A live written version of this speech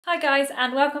Hi guys,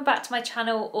 and welcome back to my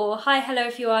channel, or hi, hello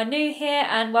if you are new here,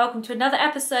 and welcome to another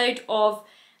episode of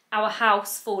our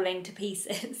house falling to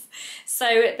pieces. So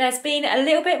there's been a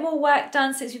little bit more work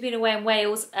done since we've been away in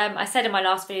Wales. I said in my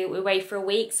last video we were away for a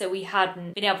week, so we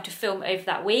hadn't been able to film over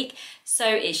that week. So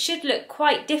it should look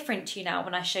quite different to you now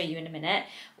when I show you in a minute.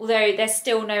 Although there's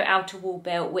still no outer wall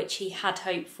built, which he had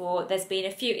hoped for. There's been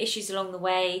a few issues along the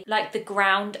way, like the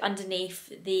ground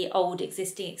underneath the old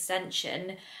existing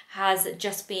extension has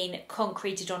just been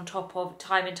concreted on top of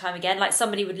time and time again. Like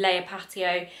somebody would lay a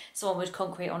patio, someone would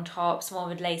concrete on top, someone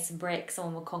would lay some bricks,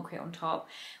 someone would concrete on top,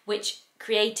 which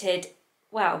created,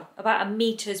 well, about a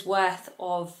meter's worth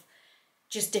of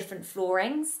just different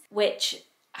floorings, which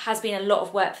has been a lot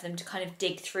of work for them to kind of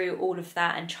dig through all of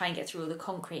that and try and get through all the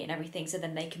concrete and everything, so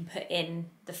then they can put in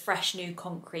the fresh new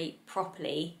concrete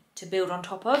properly to build on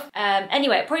top of.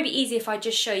 Anyway, it'd probably be easier if I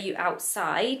just show you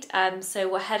outside. So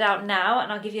we'll head out now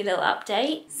and I'll give you a little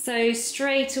update. So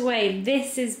straight away,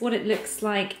 this is what it looks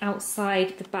like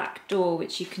outside the back door,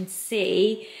 which you can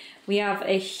see. We have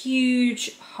a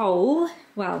huge hole,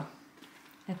 well,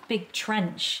 a big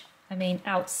trench,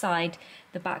 outside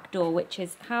the back door, which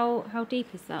is, how deep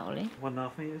is that, Ollie?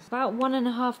 1.5 metres. About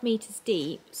 1.5 metres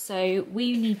deep, so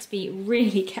we need to be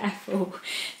really careful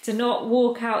to not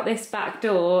walk out this back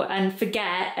door and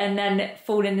forget and then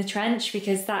fall in the trench,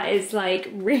 because that is like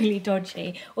really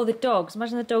dodgy. Or the dogs,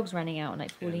 imagine the dogs running out and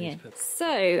like falling in. So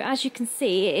as you can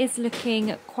see, it is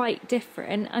looking quite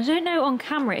different. I don't know on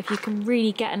camera if you can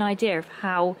really get an idea of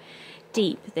how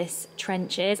deep this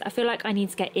trench is. I feel like I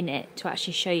need to get in it to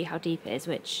actually show you how deep it is,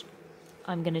 which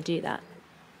I'm gonna do that.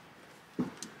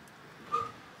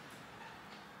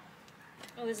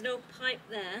 Oh, there's no pipe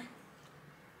there.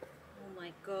 Oh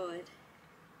my god.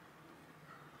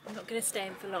 I'm not gonna stay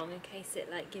in for long in case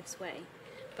it like gives way.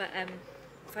 But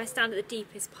if I stand at the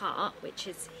deepest part, which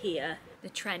is here, the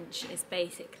trench is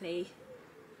basically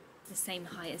the same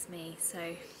height as me.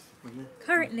 So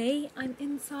currently I'm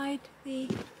inside the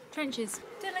trenches.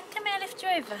 Dylan, come here, lift you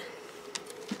over.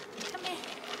 Come here.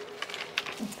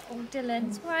 Oh, Dylan,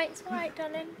 it's alright,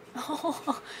 darling.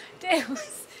 Oh,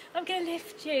 Dils, I'm gonna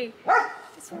lift you.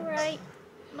 It's alright.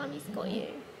 Mummy's got you.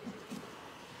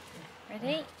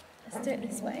 Ready? Let's do it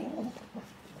this way.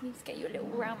 I need to get you a little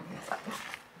ramp.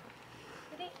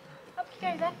 Ready? Up you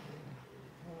go then.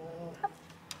 Up.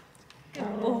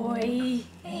 Good boy.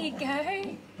 There you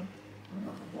go.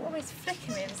 Always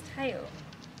flicking me with his tail.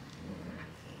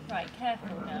 Right,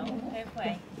 careful now, go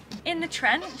away. In the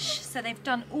trench, so they've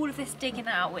done all of this digging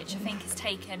out, which I think has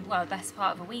taken, well, the best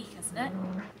part of a week, hasn't it?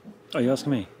 Oh, you're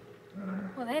asking me?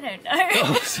 Well, they don't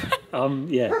know.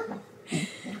 Yeah.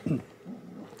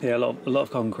 Yeah, a lot of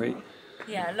concrete.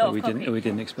 Yeah, a lot of concrete. We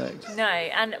didn't expect. No,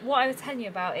 and what I was telling you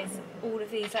about is all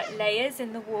of these like layers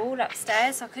in the wall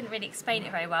upstairs, so I couldn't really explain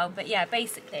it very well, but yeah,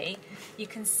 basically, you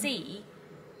can see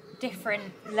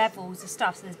different levels of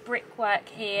stuff. So there's brickwork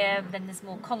here, then there's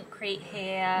more concrete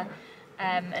here,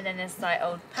 and then there's like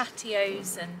old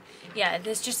patios, and yeah,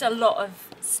 there's just a lot of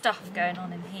stuff going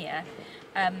on in here.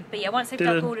 But yeah, once they've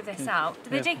dug all of this out,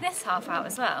 do they dig this half out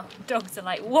as well? Dogs are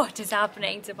like, what is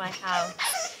happening to my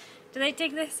house? Do they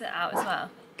dig this out as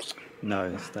well? No,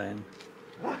 it's staying.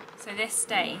 So this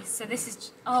stays. So this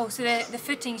is, oh, so the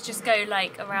footings just go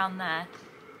like around there.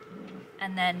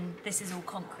 And then this is all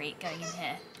concrete going in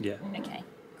here? Yeah. Okay.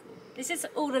 This is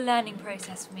all a learning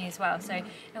process for me as well. So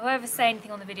if I ever say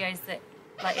anything on the videos that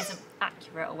like isn't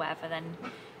accurate or whatever, then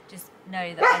just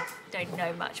know that I don't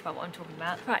know much about what I'm talking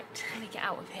about. Right, let me get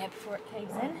out of here before it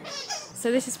caves in.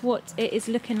 So this is what it is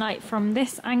looking like from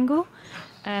this angle.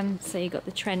 So you've got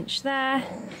the trench there.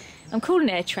 I'm calling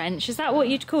it a trench. Is that what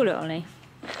you'd call it, Ollie?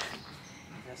 I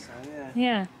guess so, yeah.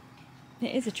 Yeah.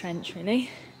 It is a trench, really.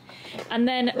 And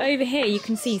then over here you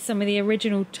can see some of the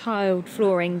original tiled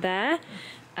flooring there,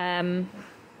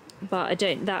 but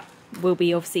that will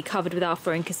be obviously covered with our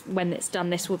flooring, because when it's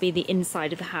done this will be the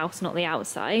inside of the house, not the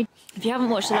outside. If you haven't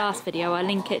watched the last video, I'll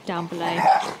link it down below.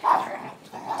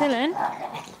 Dylan?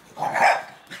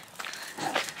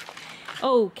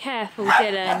 Oh, careful,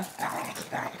 Dylan.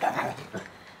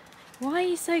 Why are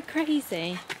you so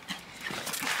crazy?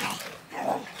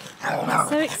 I'm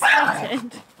so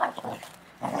excited.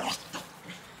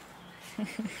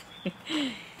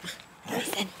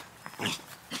 Listen.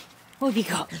 What have you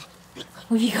got?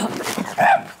 What have you got?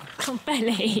 Oh,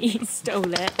 Belly, he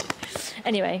stole it.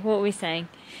 Anyway, what were we saying?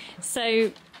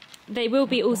 So they will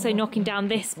be also knocking down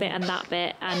this bit and that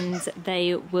bit, and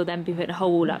they will then be putting a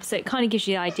whole wall up. So it kind of gives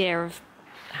you the idea of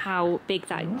how big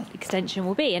that extension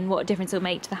will be and what difference it'll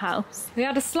make to the house. We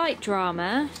had a slight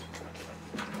drama.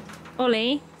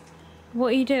 Ollie, what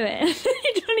are you doing?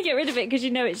 You're trying to get rid of it because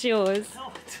you know it's yours.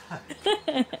 Oh,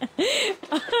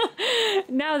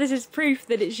 Now this is proof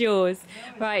that it's yours.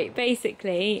 Right,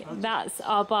 basically, that's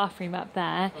our bathroom up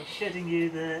there. I'm shedding you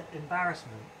the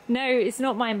embarrassment. No, it's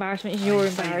not my embarrassment, it's your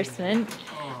embarrassment.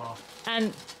 Oh.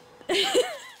 And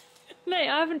no,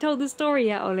 I haven't told the story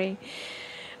yet, Ollie.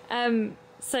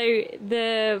 So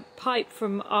the pipe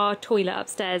from our toilet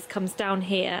upstairs comes down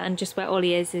here, and just where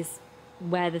Ollie is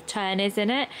where the turn is in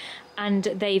it, and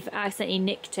they've accidentally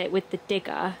nicked it with the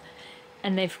digger,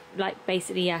 and they've like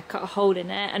basically cut a hole in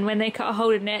it. And when they cut a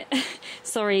hole in it,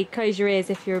 sorry, close your ears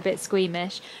if you're a bit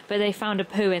squeamish, but they found a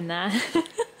poo in there.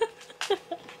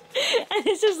 And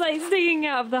it's just like sticking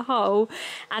out of the hole,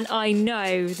 and I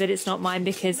know that it's not mine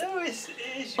because No, it is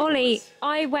yours. Ollie,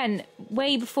 I went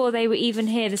way before they were even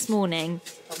here this morning.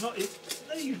 I'm not.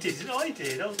 No, you didn't. I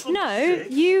did. I was No,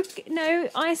 no,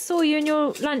 I saw you in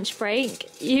your lunch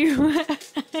break. You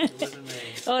It wasn't me.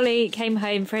 Ollie came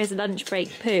home for his lunch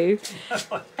break poo,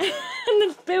 and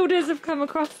the builders have come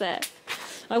across it.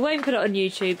 I won't put it on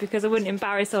YouTube because I wouldn't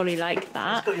embarrass Ollie like It's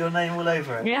that. got your name all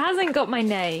over it. It hasn't got my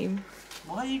name.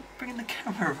 Why are you bringing the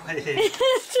camera right here?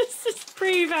 Just to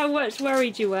prove how much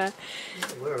worried you were.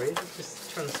 Don't worry, I'm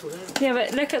just trying to sort it out. Yeah,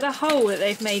 but look at the hole that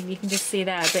they've made. You can just see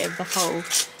there a bit of the hole.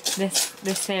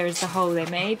 This here is the hole they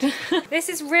made. This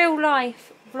is real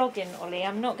life vlogging, Ollie.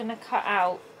 I'm not going to cut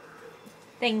out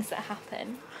things that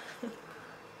happen.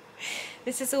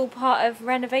 This is all part of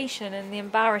renovation and the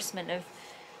embarrassment of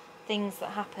things that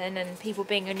happen and people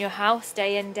being in your house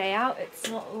day in, day out. It's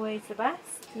not always the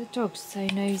best. The dog's so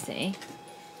nosy.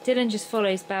 Dylan just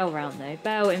follows Belle round though.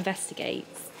 Belle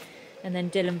investigates and then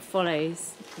Dylan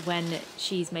follows when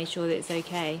she's made sure that it's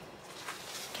okay.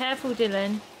 Careful,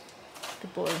 Dylan.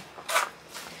 Good boy.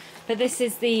 But this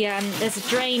is the, there's a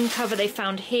drain cover they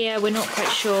found here. We're not quite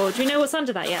sure. Do we know what's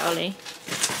under that yet, Ollie? I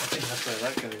think that's where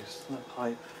that goes. That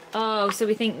pipe. Oh, so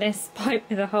we think this pipe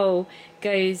with a hole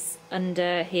goes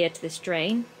under here to this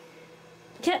drain.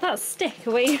 Get that stick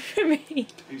away from me.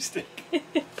 Who stick?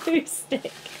 Poo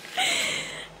stick.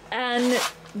 And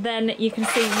then you can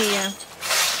see here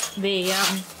the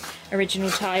original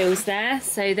tiles there.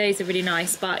 So those are really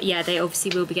nice, but yeah, they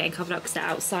obviously will be getting covered up because they're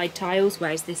outside tiles,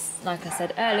 whereas this, like I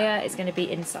said earlier, is going to be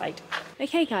inside.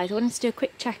 Okay guys, I wanted to do a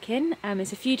quick check-in.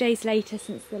 It's a few days later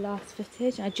since the last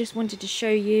footage. I just wanted to show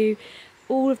you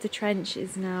all of the trench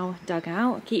is now dug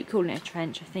out. I keep calling it a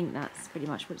trench. I think that's pretty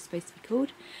much what it's supposed to be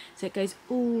called. So it goes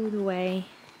all the way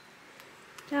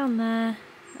down there,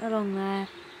 along there,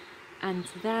 and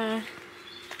to there.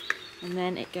 And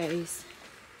then it goes,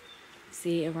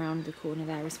 see, around the corner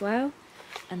there as well.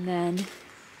 And then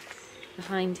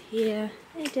behind here,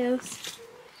 hey Dills,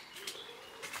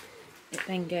 it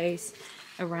then goes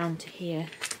around to here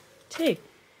too.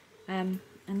 And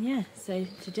yeah, so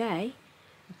today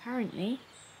apparently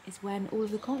is when all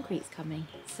of the concrete's coming,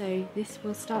 so this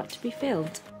will start to be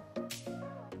filled.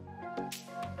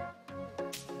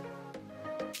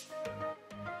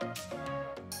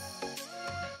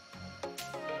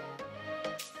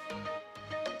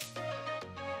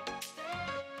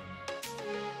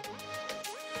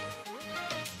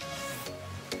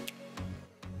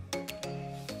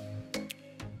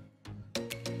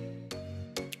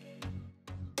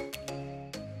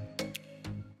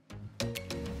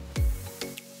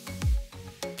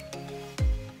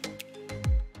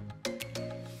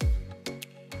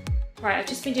 Right, I've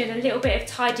just been doing a little bit of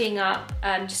tidying up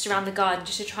just around the garden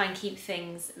just to try and keep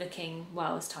things looking,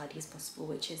 well, as tidy as possible,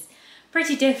 which is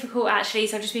pretty difficult actually.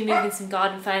 So I've just been moving some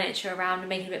garden furniture around and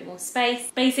making a bit more space.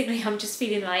 Basically, I'm just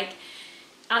feeling like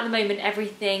at the moment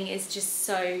everything is just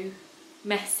so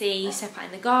messy. You step out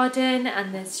in the garden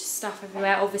and there's just stuff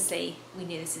everywhere. Obviously, we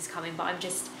knew this is coming, but I'm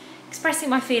just expressing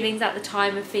my feelings at the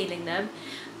time of feeling them.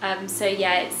 So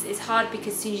yeah, it's hard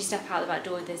because as soon as you step out the back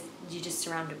door, you're just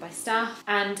surrounded by stuff.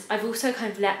 And I've also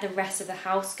kind of let the rest of the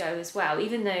house go as well,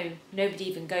 even though nobody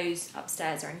even goes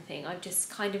upstairs or anything. I've just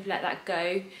kind of let that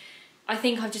go. I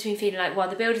think I've just been feeling like, while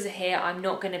the builders are here, I'm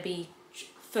not going to be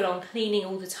full on cleaning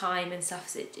all the time and stuff.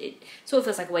 So it sort of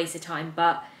feels like a waste of time,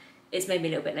 but it's made me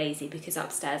a little bit lazy because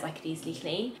upstairs I could easily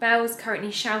clean. Belle's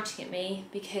currently shouting at me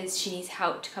because she needs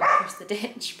help to come across the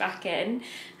ditch back in.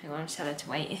 Hang on, I'll tell her to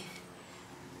wait.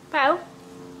 Belle,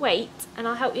 wait, and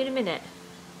I'll help you in a minute.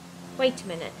 Wait a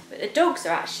minute. But the dogs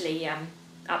are actually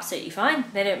absolutely fine.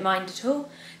 They don't mind at all.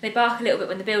 They bark a little bit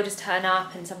when the builders turn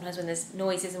up and sometimes when there's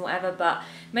noises and whatever, but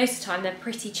most of the time they're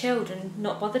pretty chilled and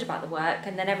not bothered about the work.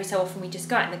 And then every so often we just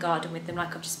go out in the garden with them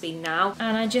like I've just been now.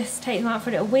 And I just take them out for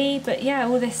a little wee, but yeah,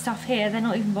 all this stuff here they're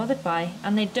not even bothered by.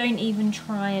 And they don't even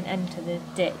try and enter the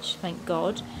ditch, thank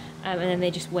God. And then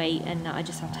they just wait and I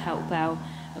just have to help Belle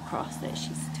cross that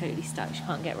she's totally stuck, she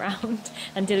can't get round.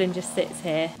 And Dylan just sits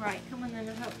here. Right, come on then,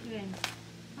 I'll help you in.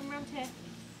 Come round here.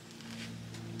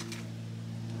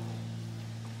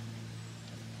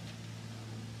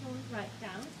 Right,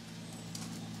 down.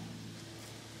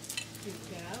 Good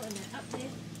girl, and then up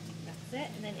this. That's it,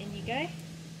 and then in you go.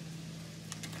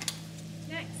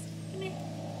 Next, come here.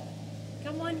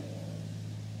 Come on.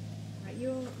 Right,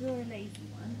 you're a lazy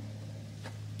one.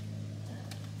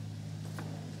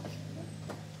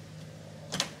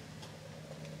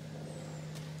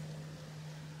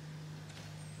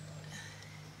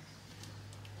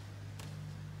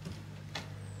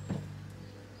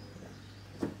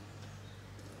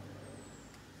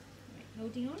 Right,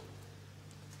 holding on.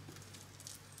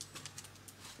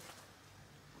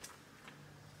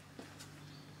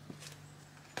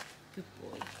 Good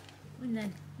boy. And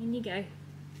then in you go.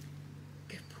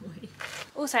 Good boy.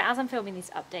 Also, as I'm filming these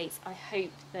updates, I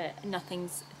hope that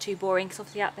nothing's too boring, because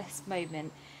obviously at this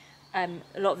moment a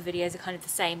lot of the videos are kind of the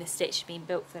same. The stitch has been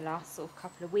built for the last sort of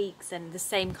couple of weeks and the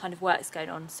same kind of work's going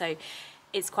on, so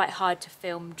it's quite hard to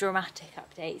film dramatic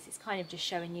updates. It's kind of just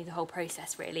showing you the whole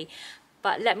process really.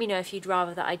 But let me know if you'd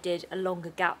rather that I did a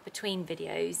longer gap between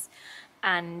videos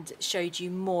and showed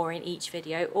you more in each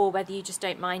video, or whether you just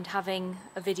don't mind having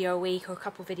a video a week or a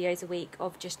couple videos a week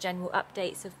of just general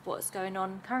updates of what's going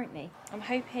on currently. I'm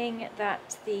hoping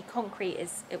that the concrete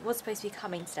it was supposed to be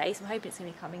coming today, so I'm hoping it's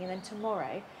going to be coming, and then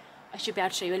tomorrow I should be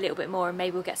able to show you a little bit more, and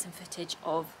maybe we'll get some footage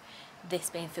of this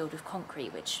being filled with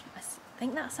concrete, which I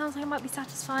think that sounds like it might be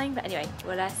satisfying. But anyway,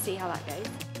 we'll see how that goes.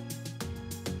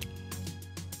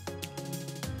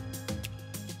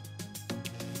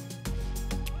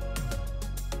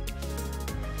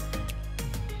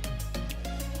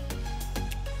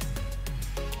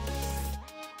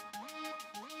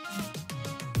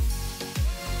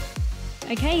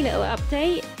 Okay, little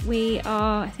update. We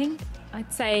are, I think,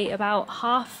 I'd say about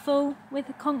half full with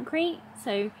the concrete.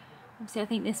 So obviously I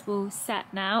think this will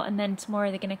set now, and then tomorrow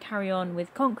they're going to carry on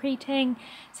with concreting.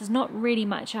 So there's not really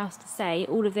much else to say.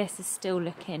 All of this is still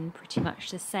looking pretty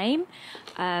much the same.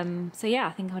 So yeah,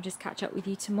 I think I'll just catch up with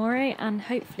you tomorrow, and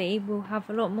hopefully we'll have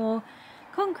a lot more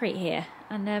concrete here,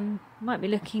 and might be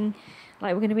looking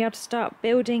like we're going to be able to start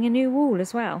building a new wall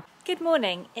as well. Good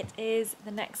morning. It is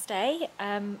the next day,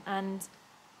 and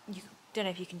you don't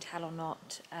know if you can tell or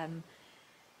not,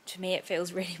 to me it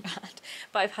feels really bad,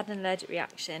 but I've had an allergic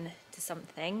reaction to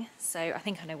something, so I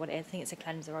think I know what it is. I think it's a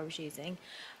cleanser I was using,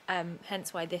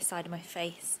 hence why this side of my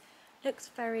face looks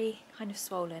very kind of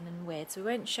swollen and weird, so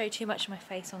we won't show too much of my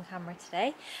face on camera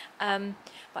today, but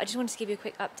I just wanted to give you a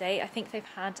quick update. I think they've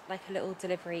had like a little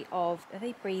delivery of, are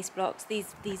they breeze blocks?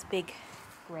 These big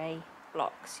grey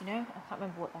blocks, you know, I can't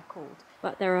remember what they're called,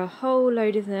 but there are a whole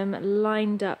load of them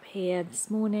lined up here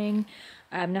this morning.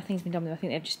 Nothing's been done with them. I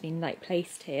think they've just been like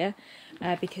placed here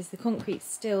because the concrete's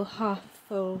still half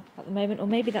full at the moment, or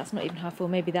maybe that's not even half full,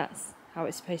 maybe that's how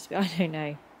it's supposed to be. I don't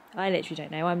know, I literally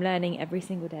don't know. I'm learning every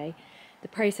single day the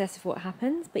process of what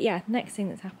happens. But yeah, next thing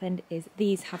that's happened is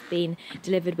these have been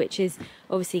delivered, which is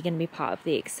obviously going to be part of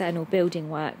the external building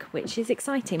work, which is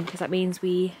exciting because that means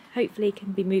we hopefully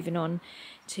can be moving on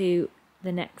to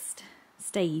the next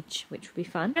stage, which will be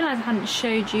fun. I realise I hadn't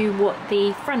showed you what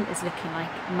the front is looking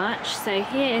like much, so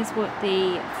here is what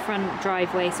the front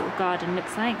driveway sort of garden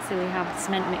looks like. So we have the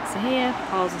cement mixer here,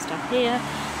 piles of stuff here,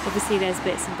 obviously there's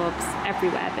bits and bobs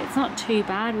everywhere, but it's not too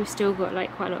bad. We've still got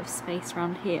like quite a lot of space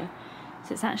around here,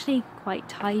 so it's actually quite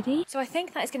tidy. So I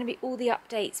think that is going to be all the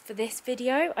updates for this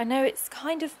video. I know it's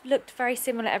kind of looked very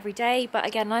similar every day, but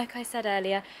again, like I said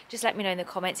earlier, just let me know in the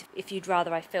comments if you'd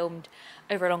rather I filmed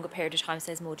over a longer period of time so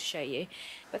there's more to show you.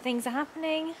 But things are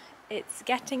happening, it's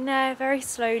getting there very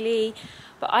slowly,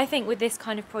 but I think with this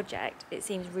kind of project it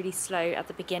seems really slow at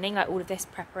the beginning, like all of this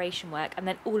preparation work, and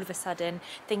then all of a sudden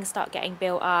things start getting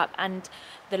built up and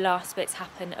the last bits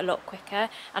happen a lot quicker.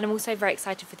 And I'm also very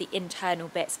excited for the internal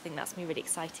bits. I think that's going to be really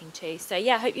exciting too. So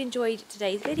yeah, I hope you enjoyed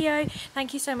today's video.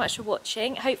 Thank you so much for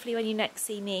watching. Hopefully when you next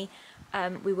see me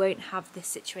we won't have this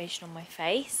situation on my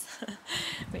face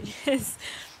which is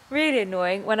really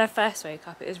annoying. When I first woke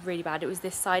up it was really bad. It was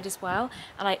this side as well,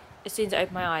 and as soon as I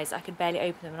opened my eyes I could barely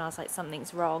open them, and I was like,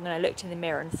 something's wrong, and I looked in the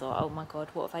mirror and thought, oh my god,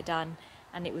 what have I done?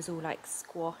 And it was all like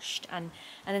squashed, and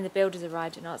then the builders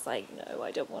arrived and I was like, no,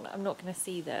 I don't want it. I'm not going to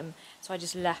see them. So I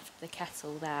just left the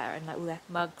kettle there and like all their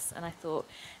mugs, and I thought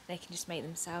they can just make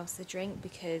themselves the drink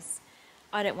because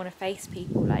I don't want to face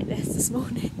people like this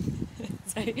morning.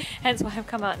 So hence why I've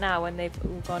come out now when they've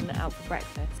all gone out for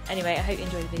breakfast. Anyway, I hope you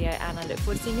enjoyed the video and I look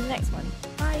forward to seeing you in the next one.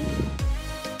 Bye!